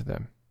reach out to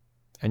them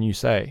and you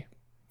say,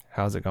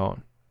 how's it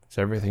going? Is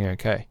everything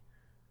okay?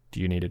 Do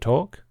you need to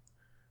talk?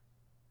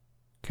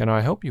 Can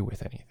I help you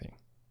with anything?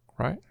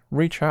 Right?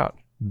 Reach out.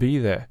 Be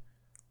there.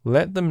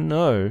 Let them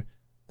know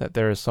that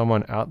there is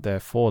someone out there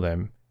for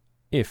them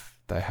if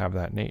they have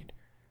that need.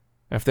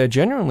 If they're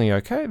genuinely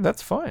okay,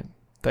 that's fine.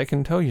 They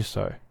can tell you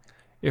so.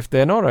 If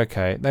they're not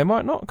okay, they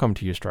might not come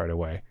to you straight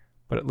away,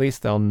 but at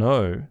least they'll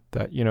know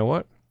that, you know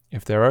what,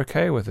 if they're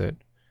okay with it,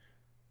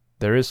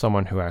 there is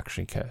someone who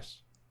actually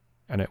cares,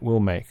 and it will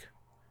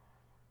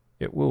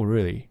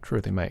really,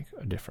 truly make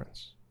a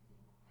difference.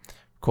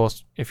 Of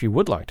course, if you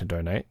would like to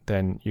donate,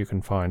 then you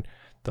can find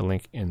the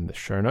link in the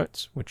show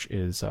notes, which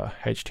is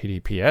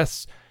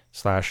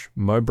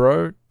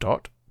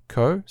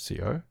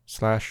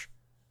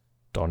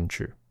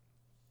https://mobro.co/donchu.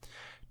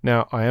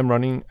 Now, I am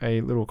running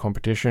a little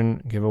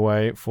competition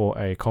giveaway for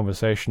a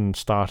conversation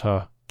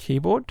starter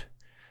keyboard.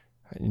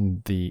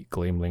 And the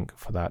Gleam link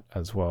for that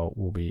as well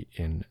will be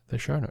in the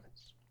show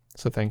notes.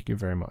 So thank you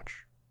very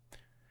much.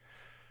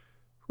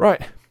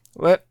 Right,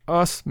 let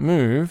us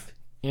move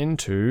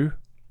into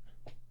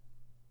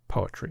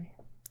poetry,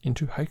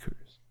 into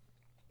haikus.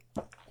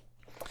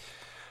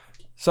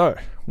 So,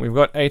 we've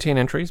got 18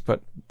 entries,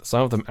 but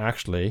some of them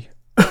actually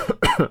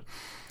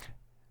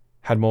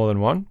had more than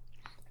one.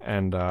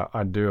 And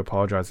I do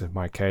apologize if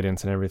my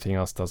cadence and everything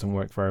else doesn't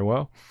work very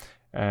well.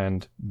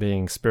 And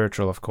being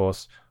spiritual, of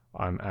course,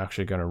 I'm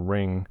actually going to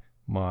ring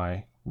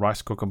my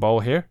rice cooker bowl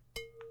here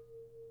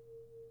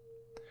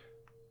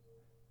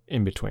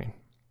in between.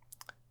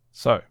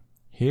 So,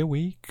 here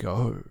we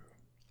go.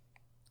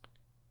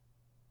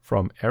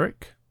 From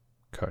Eric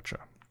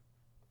Kircher.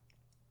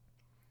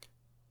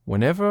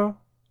 Whenever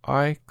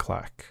I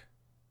clack,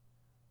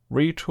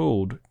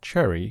 retooled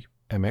Cherry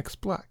MX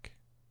Black.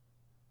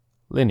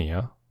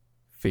 Linear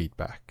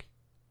feedback.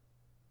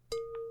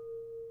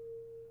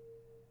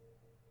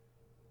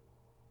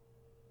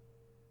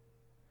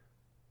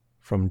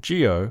 From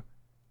Gio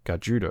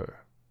Gajudo.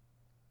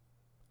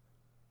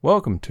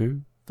 Welcome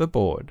to The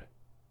Board.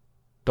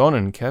 Don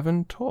and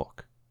Kevin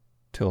talk.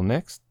 Till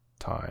next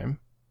time,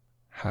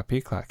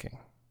 happy clacking.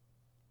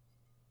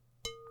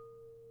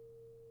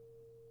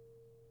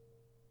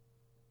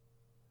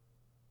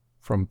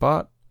 From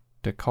Bart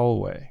de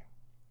Colway.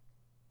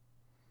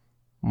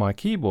 My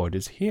keyboard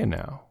is here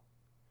now.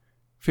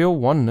 Feel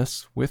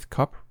oneness with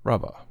cup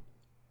rubber.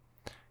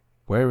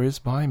 Where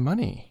is my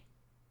money?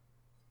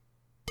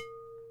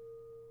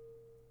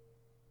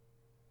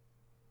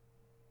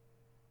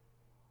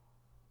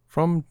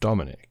 From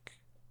Dominic.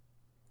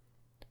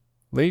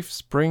 Leaf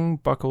spring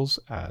buckles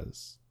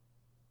as,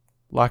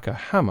 like a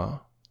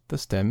hammer the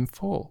stem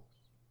falls,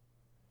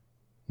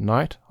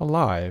 night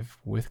alive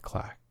with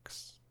clacks.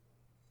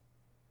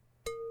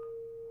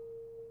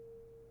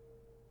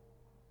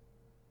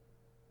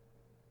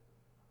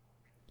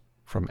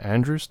 From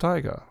Andrew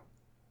Steiger.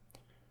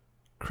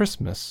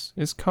 Christmas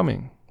is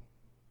coming.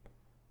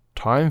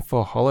 Time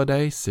for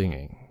holiday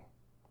singing.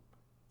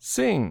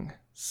 Sing,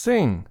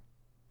 sing,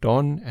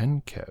 Don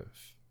and Kev.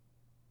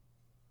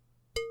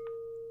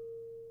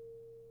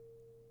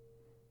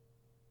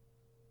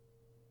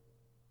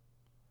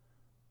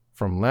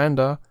 From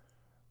Lander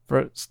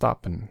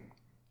Verstappen.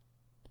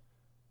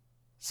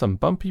 Some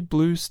bumpy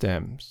blue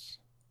stems,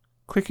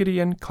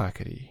 clickety and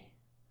clackety.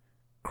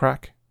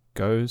 Crack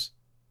goes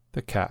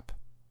the cap.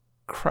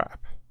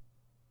 Crap.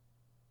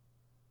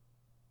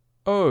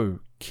 Oh,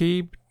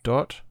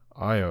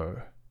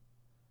 Keeb.io.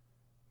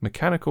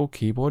 Mechanical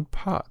keyboard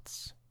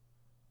parts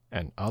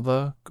and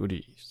other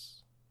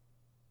goodies.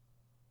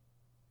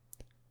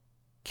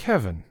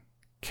 Kevin,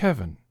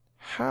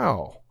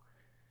 how?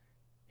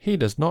 He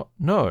does not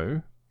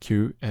know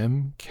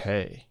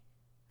QMK.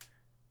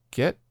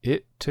 Get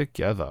it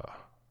together.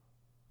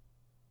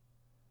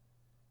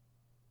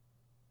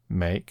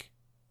 Make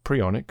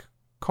preonic :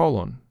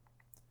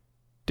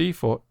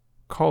 default :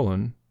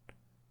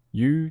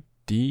 UDF.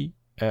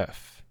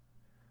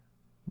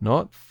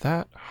 Not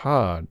that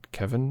hard,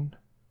 Kevin.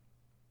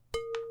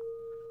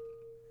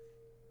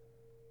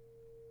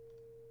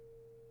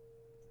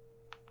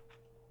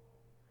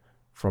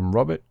 From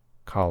Robert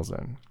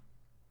Carlsen.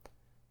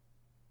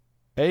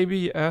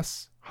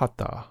 ABS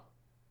Hatta.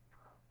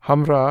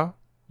 Hamra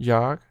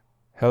jag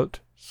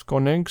helt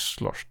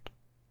skoningslost.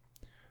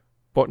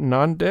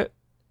 Botnandet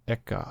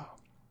eka.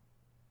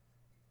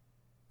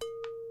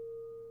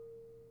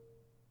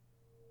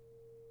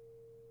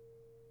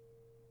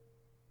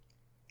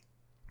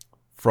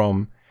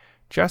 From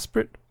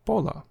Jasprit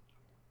Bola.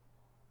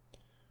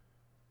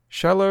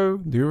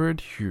 Shallow lurid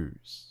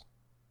hues,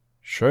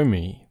 show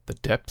me the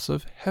depths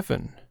of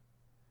heaven,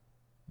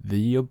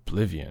 the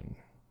oblivion.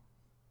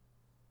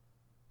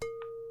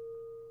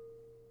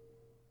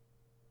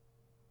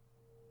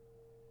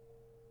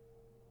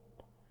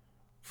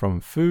 From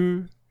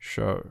Fu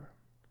Shou.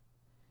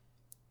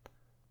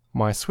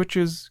 My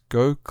switches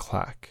go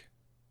clack,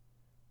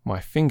 my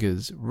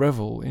fingers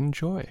revel in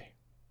joy.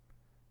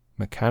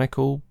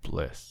 Mechanical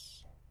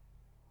bliss.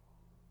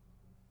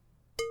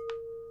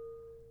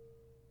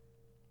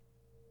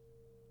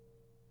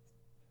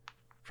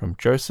 From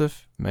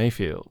Joseph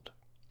Mayfield.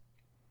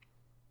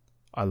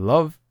 I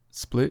love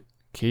split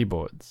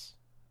keyboards.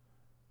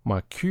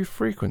 My Q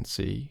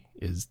frequency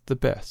is the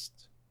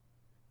best.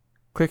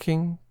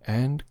 Clicking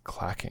and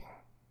clacking.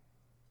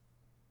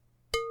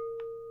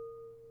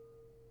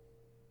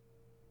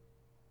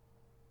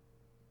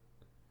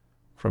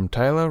 From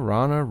Taylor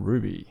Rana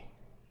Ruby.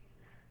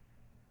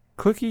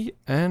 Clicky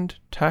and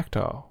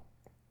tactile.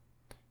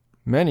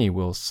 Many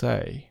will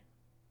say,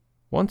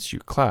 once you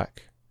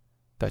clack,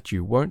 that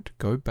you won't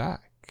go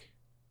back.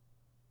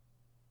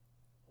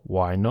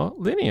 Why not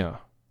linear?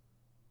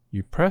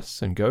 You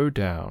press and go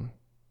down,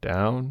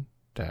 down,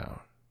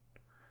 down.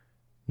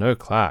 No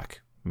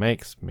clack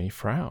makes me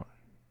frown.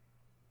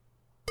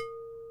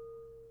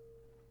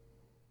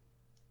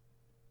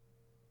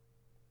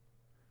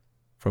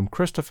 From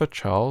Christopher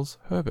Charles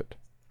Herbert,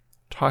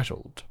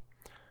 titled,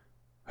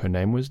 Her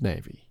Name Was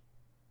Navy.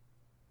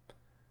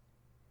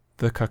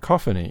 The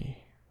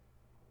cacophony,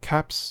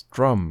 caps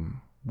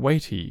drum,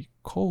 weighty,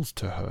 calls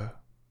to her.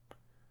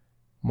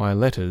 My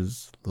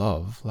letters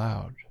love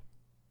loud.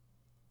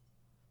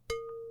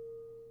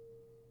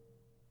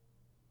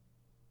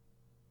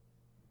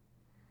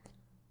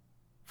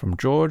 From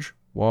George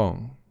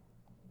Wong.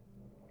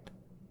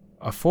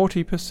 A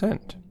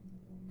 40%.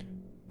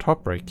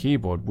 Top rate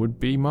keyboard would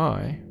be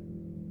my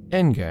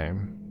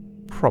endgame,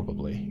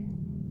 probably.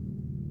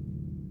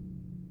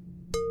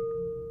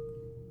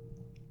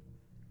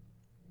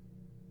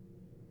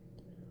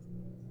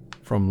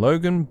 From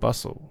Logan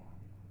Bustle.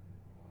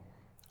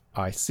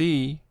 I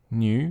see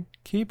new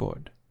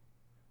keyboard.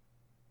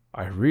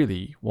 I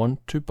really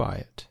want to buy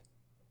it,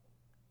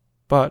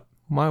 but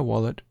my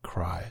wallet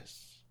cries.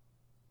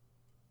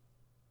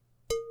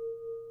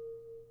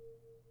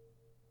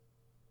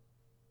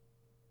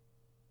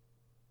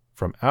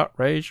 From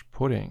Outrage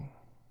Pudding.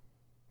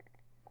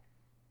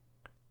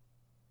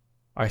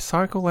 I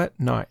cycle at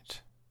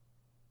night.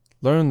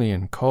 Lonely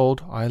and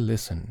cold I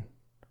listen.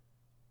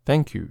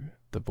 Thank you,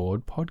 the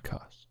Board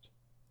Podcast.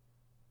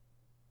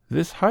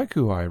 This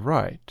haiku I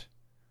write,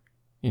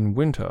 in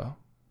winter,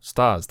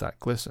 stars that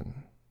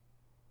glisten.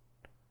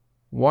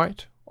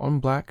 White on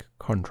black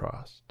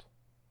contrast.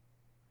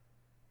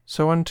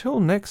 So until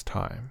next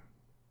time,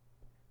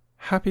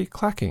 Happy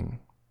clacking,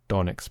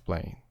 Don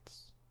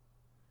explains.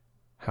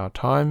 How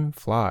time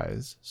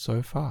flies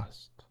so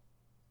fast.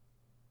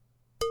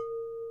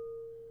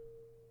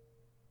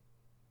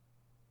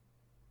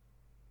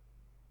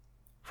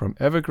 From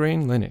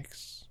Evergreen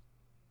Linux.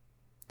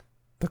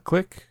 The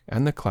click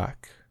and the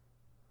clack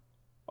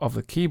of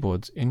the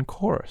keyboards in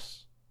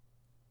chorus.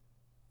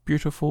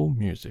 Beautiful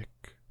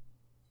music.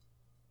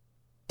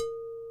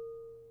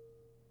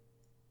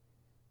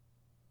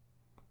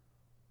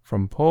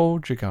 From Paul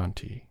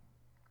Giganti.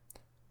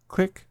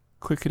 Click,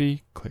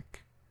 clickety,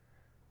 click.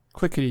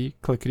 Clickety,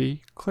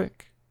 clickety,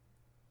 click.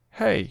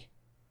 Hey,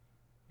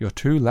 you're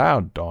too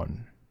loud,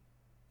 Don.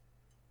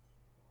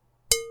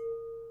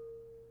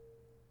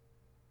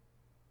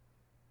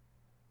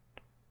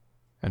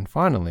 And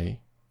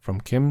finally,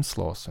 from Kim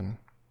Slauson.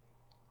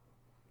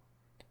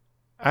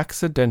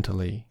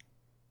 Accidentally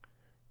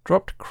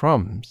dropped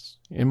crumbs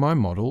in my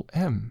Model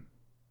M.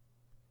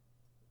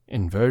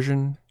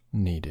 Inversion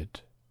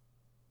needed.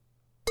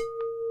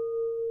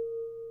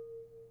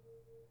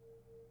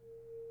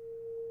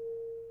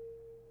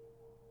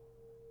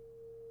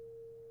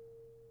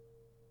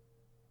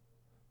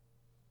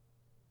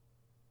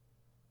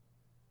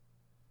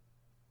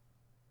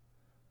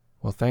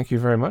 Well, thank you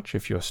very much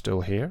if you're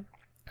still here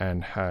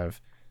and have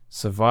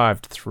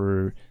survived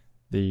through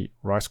the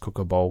rice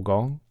cooker bowl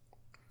gong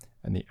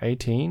and the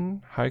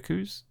 18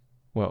 haikus,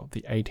 well,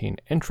 the 18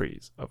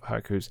 entries of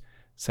haikus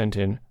sent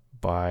in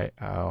by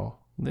our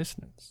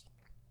listeners.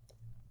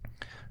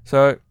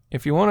 So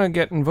if you want to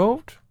get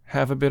involved,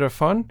 have a bit of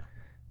fun,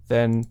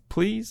 then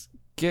please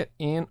get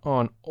in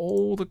on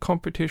all the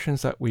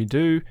competitions that we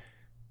do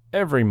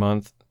every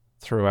month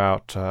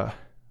throughout the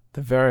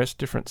various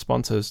different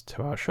sponsors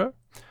to our show.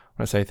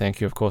 I want to say thank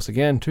you, of course,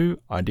 again to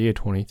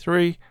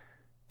Idea23,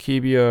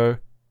 Kibio,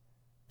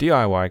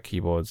 DIY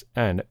Keyboards,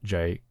 and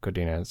Jay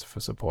Godinez for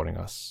supporting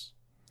us.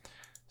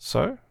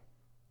 So,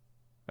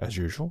 as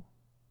usual,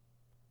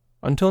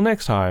 until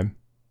next time,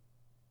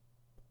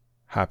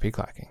 happy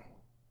clacking.